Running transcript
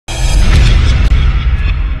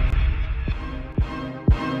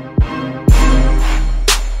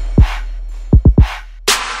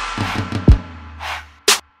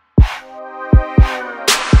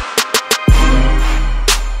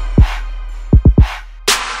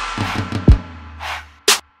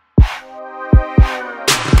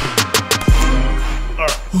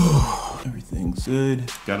Everything's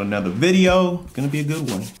good. Got another video, gonna be a good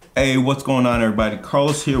one. Hey, what's going on everybody?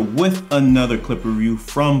 Carlos here with another clip review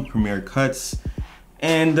from Premier Cuts.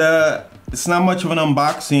 And it's not much of an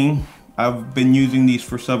unboxing. I've been using these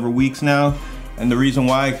for several weeks now. And the reason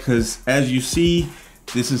why, because as you see,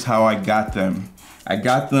 this is how I got them. I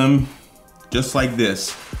got them just like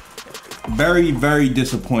this. Very, very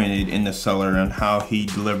disappointed in the seller on how he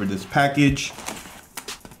delivered this package.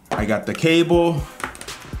 I got the cable.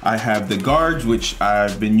 I have the guards, which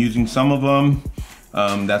I've been using some of them.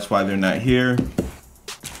 That's why they're not here.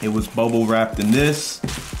 It was bubble wrapped in this,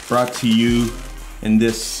 brought to you in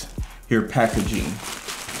this here packaging.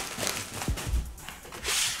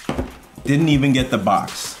 Didn't even get the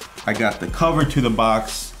box. I got the cover to the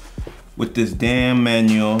box with this damn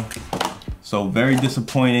manual. So very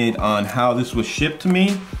disappointed on how this was shipped to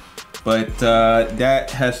me, but that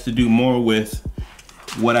has to do more with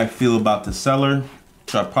what I feel about the seller.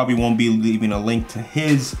 So I probably won't be leaving a link to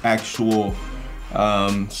his actual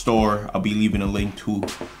store. I'll be leaving a link to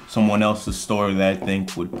someone else's store that I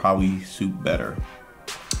think would probably suit better.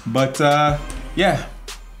 But yeah,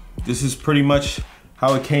 this is pretty much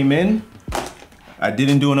how it came in. I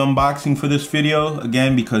didn't do an unboxing for this video,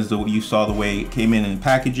 again, because you saw the way it came in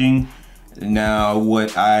packaging. Now,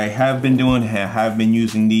 what I have been doing, I have been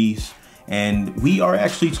using these, and we are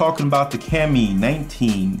actually talking about the Kemei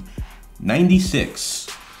 1996.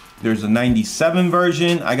 There's a 97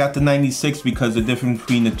 version. I got the 96 because the difference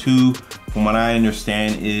between the two, from what I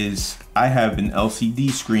understand, is I have an LCD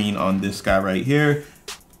screen on this guy right here.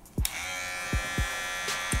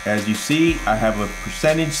 As you see, I have a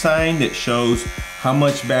percentage sign that shows how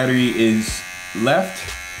much battery is left.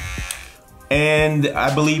 And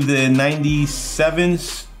I believe the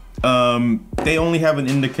 97s, they only have an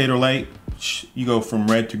indicator light. You go from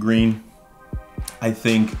red to green. I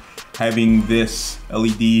think having this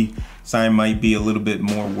LED sign might be a little bit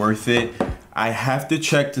more worth it. I have to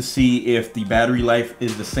check to see if the battery life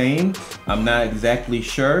is the same. I'm not exactly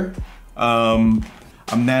sure. I'm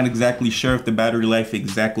not exactly sure if the battery life is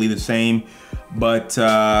exactly the same, but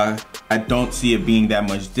I don't see it being that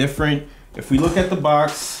much different. If we look at the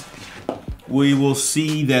box, we will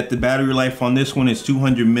see that the battery life on this one is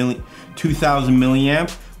 2000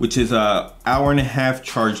 milliamp, which is a hour-and-a-half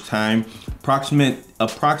charge time,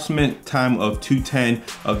 approximate time of 210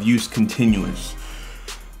 of use continuous.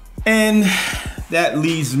 And that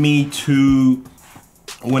leads me to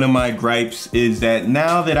one of my gripes, is that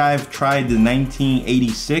now that I've tried the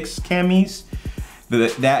 1986 Kemeis,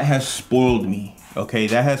 that has spoiled me. Okay,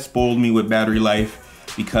 that has spoiled me with battery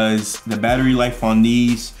life, because the battery life on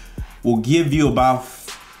these will give you about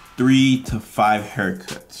 3 to 5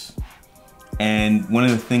 haircuts. And one of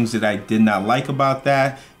the things that I did not like about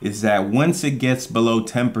that is that once it gets below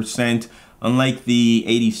 10%, unlike the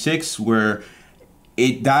 86 where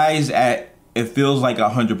it dies at, it feels like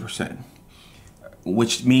 100%.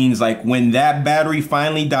 Which means like when that battery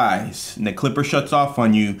finally dies and the clipper shuts off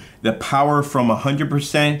on you, the power from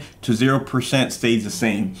 100% to 0% stays the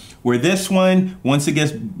same. Where this one, once it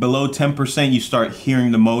gets below 10%, you start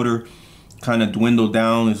hearing the motor kind of dwindle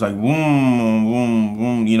down. It's like boom, boom,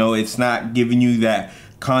 boom. You know, it's not giving you that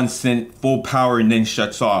constant full power and then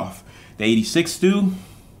shuts off. The 86 do,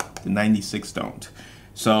 the 96 don't.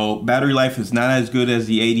 So battery life is not as good as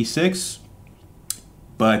the 86.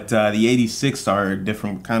 But the 86 are a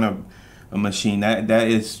different kind of a machine. That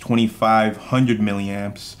is 2500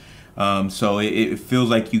 milliamps. So it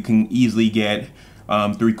feels like you can easily get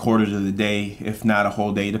 3/4 of the day, if not a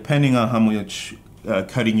whole day, depending on how much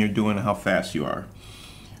cutting you're doing and how fast you are.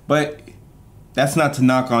 But that's not to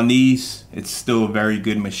knock on these. It's still a very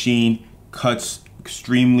good machine. Cuts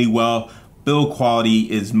extremely well. Build quality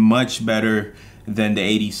is much better than the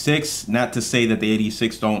 86. Not to say that the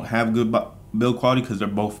 86 don't have good build quality, because they're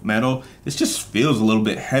both metal. This just feels a little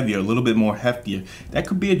bit heavier, a little bit more heftier. That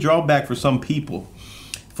could be a drawback for some people.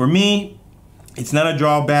 For me, it's not a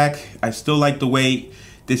drawback. I still like the way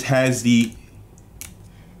this has the,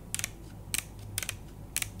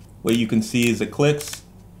 what you can see is the clicks,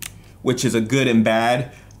 which is a good and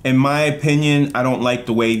bad. In my opinion, I don't like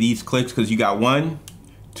the way these clicks, because you got 1,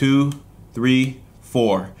 2, 3,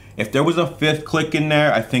 4. If there was a 5th click in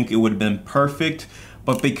there, I think it would have been perfect.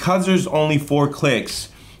 But because there's only 4 clicks,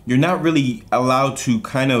 you're not really allowed to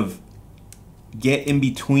kind of get in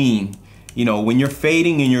between. You know, when you're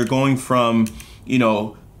fading and you're going from, you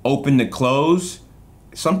know, open to close,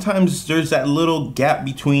 sometimes there's that little gap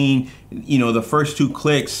between, you know, the first 2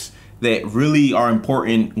 clicks that really are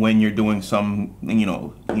important when you're doing some, you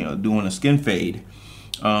know, doing a skin fade.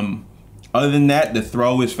 Other than that, the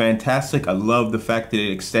throw is fantastic. I love the fact that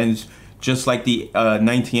it extends just like the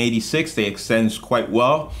 1986, they extends quite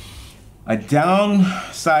well. A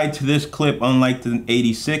downside to this clip, unlike the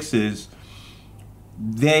 86s,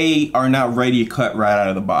 they are not ready to cut right out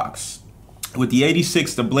of the box. With the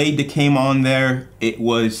 86, the blade that came on there, it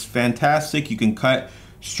was fantastic. You can cut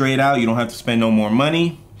straight out, you don't have to spend no more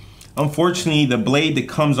money. Unfortunately, the blade that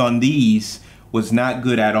comes on these was not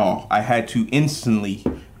good at all. I had to instantly,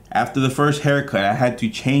 after the first haircut, I had to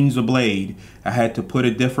change the blade. I had to put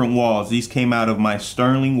a different walls. These came out of my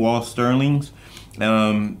Sterling, Wahl Sterlings.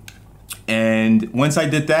 And once I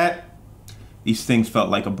did that, these things felt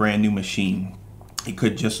like a brand new machine. It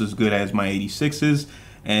cut just as good as my 86s,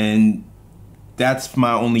 and that's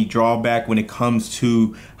my only drawback when it comes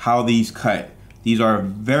to how these cut. These are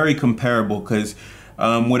very comparable because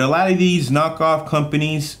with a lot of these knockoff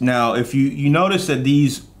companies, now if you notice that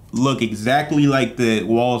these look exactly like the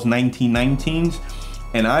Wahl's 1919s,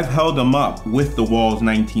 and I've held them up with the Wahl's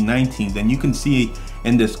 1919s, and you can see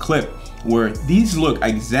in this clip where these look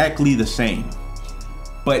exactly the same.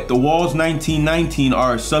 But the Wahl's 1919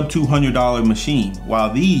 are a sub $200 machine,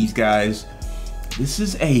 while these guys, this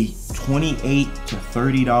is a $28 to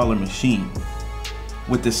 $30 machine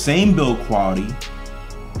with the same build quality,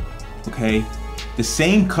 okay, the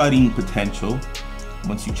same cutting potential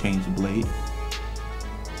once you change the blade,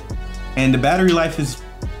 and the battery life is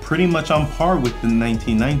pretty much on par with the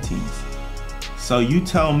 1919s. So you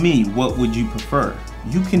tell me, what would you prefer?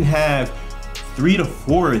 You can have 3 to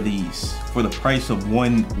 4 of these for the price of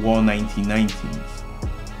one Wahl 1919s.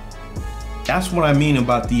 That's what I mean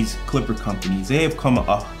about these clipper companies. They have come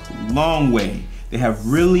a long way. They have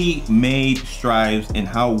really made strides in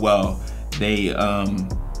how well they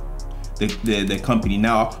the company.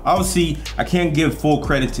 Now, obviously, I can't give full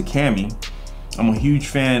credit to Kemei. I'm a huge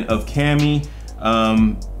fan of Kemei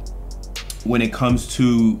when it comes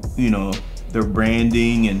to, you know, their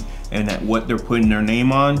branding and what they're putting their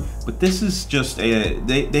name on. But this is just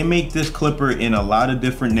they make this clipper in a lot of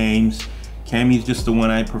different names. Kemei's just the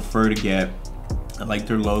one I prefer to get. I like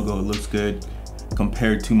their logo, it looks good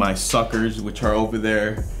compared to my Surkers, which are over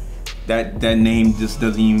there. That name just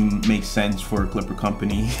doesn't even make sense for a clipper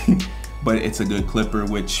company. But it's a good clipper,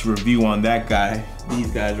 which review on that guy,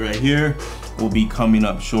 these guys right here, will be coming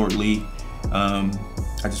up shortly. I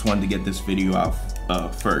just wanted to get this video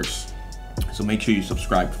out first. So make sure you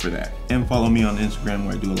subscribe for that, and follow me on Instagram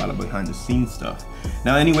where I do a lot of behind the scenes stuff.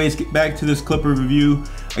 Now anyways, get back to this clipper review.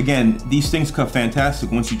 Again, these things cut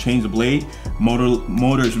fantastic once you change the blade.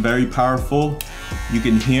 Motor is very powerful. You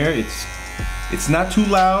can hear it's not too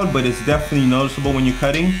loud, but it's definitely noticeable when you're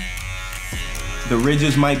cutting. The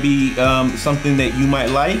ridges might be something that you might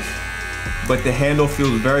like, but the handle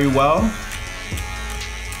feels very well.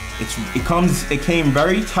 It came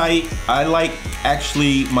very tight. I like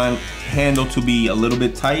actually my handle to be a little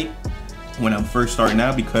bit tight when I'm first starting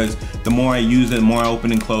out, because the more I use it, the more I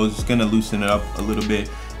open and close, it's gonna loosen it up a little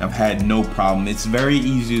bit. I've had no problem. It's very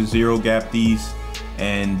easy to zero gap these,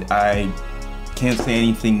 and I can't say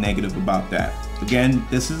anything negative about that. Again,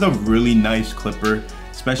 this is a really nice clipper,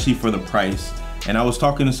 especially for the price. And I was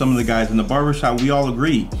talking to some of the guys in the barbershop, we all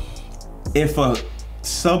agree, if a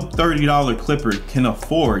sub $30 clipper can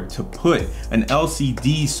afford to put an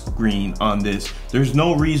LCD screen on this, there's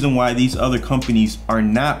no reason why these other companies are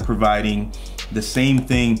not providing the same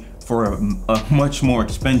thing for a much more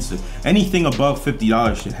expensive. Anything above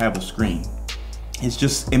 $50 should have a screen.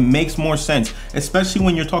 It makes more sense, especially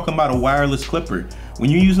when you're talking about a wireless clipper. When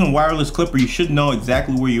you're using a wireless clipper, you should know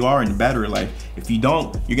exactly where you are in the battery life. If you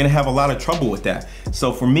don't, you're gonna have a lot of trouble with that.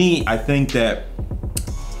 So for me, I think that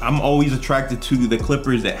I'm always attracted to the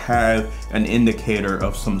clippers that have an indicator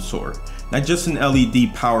of some sort. Not just an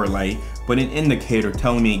LED power light, but an indicator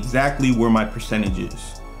telling me exactly where my percentage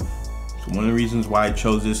is. So one of the reasons why I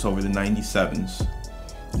chose this over the 97s.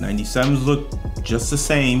 The 97s look just the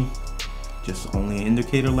same, just only an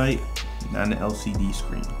indicator light, not an LCD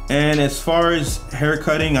screen. And as far as hair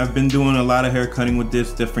cutting, I've been doing a lot of hair cutting with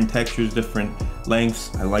this, different textures, different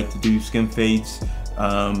lengths. I like to do skin fades,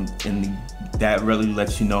 and that really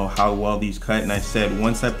lets you know how well these cut. And I said,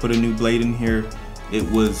 once I put a new blade in here, it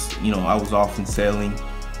was, you know, I was off and sailing.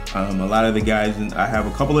 A lot of the guys, and I have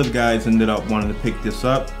a couple of guys ended up wanting to pick this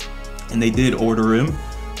up, and they did order him.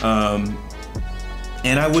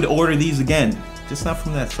 And I would order these again, just not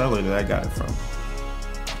from that seller that I got it from.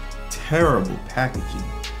 Terrible packaging.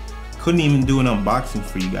 Couldn't even do an unboxing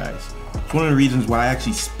for you guys. It's one of the reasons why I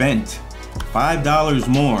actually spent $5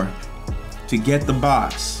 more to get the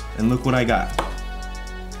box. And look what I got.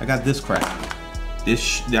 I got this crap. I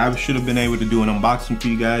should have been able to do an unboxing for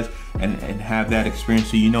you guys and have that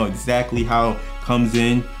experience so you know exactly how it comes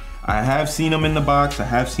in. I have seen them in the box. I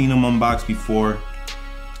have seen them unboxed before.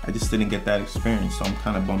 I just didn't get that experience, so I'm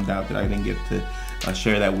kind of bummed out that I didn't get to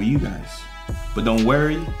share that with you guys. But don't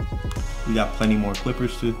worry, we got plenty more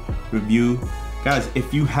clippers to review. Guys,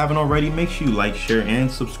 if you haven't already, make sure you like, share, and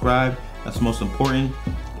subscribe. That's most important.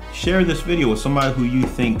 Share this video with somebody who you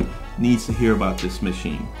think needs to hear about this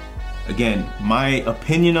machine. Again, my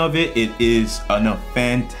opinion of it, it is a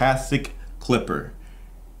fantastic clipper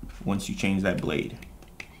once you change that blade.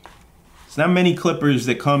 It's not many clippers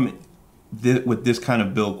that come with this kind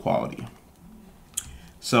of build quality.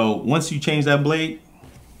 So once you change that blade,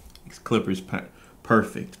 this clipper's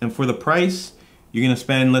perfect. And for the price, you're gonna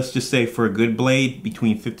spend, let's just say for a good blade,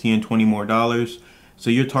 between $15 and $20 more. So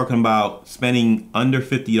you're talking about spending under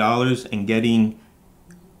 $50 and getting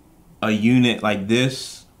a unit like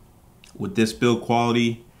this with this build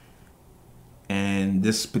quality and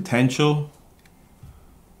this potential.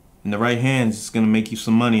 In the right hands, it's gonna make you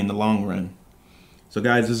some money in the long run. So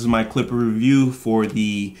guys, this is my clipper review for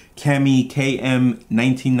the Kemei KM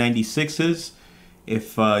 1996s.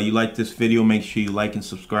 If you like this video, make sure you like and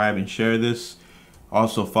subscribe and share this.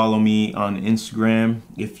 Also follow me on Instagram.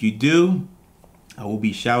 If you do, I will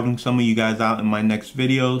be shouting some of you guys out in my next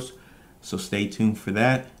videos, so stay tuned for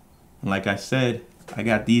that. And like I said, I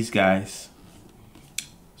got these guys,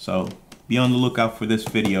 so be on the lookout for this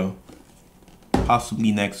video,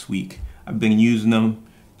 possibly next week. I've been using them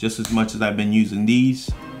just as much as I've been using these,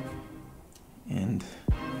 and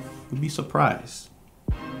you'll be surprised.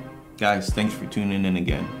 Guys, thanks for tuning in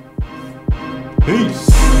again.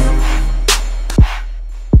 Peace.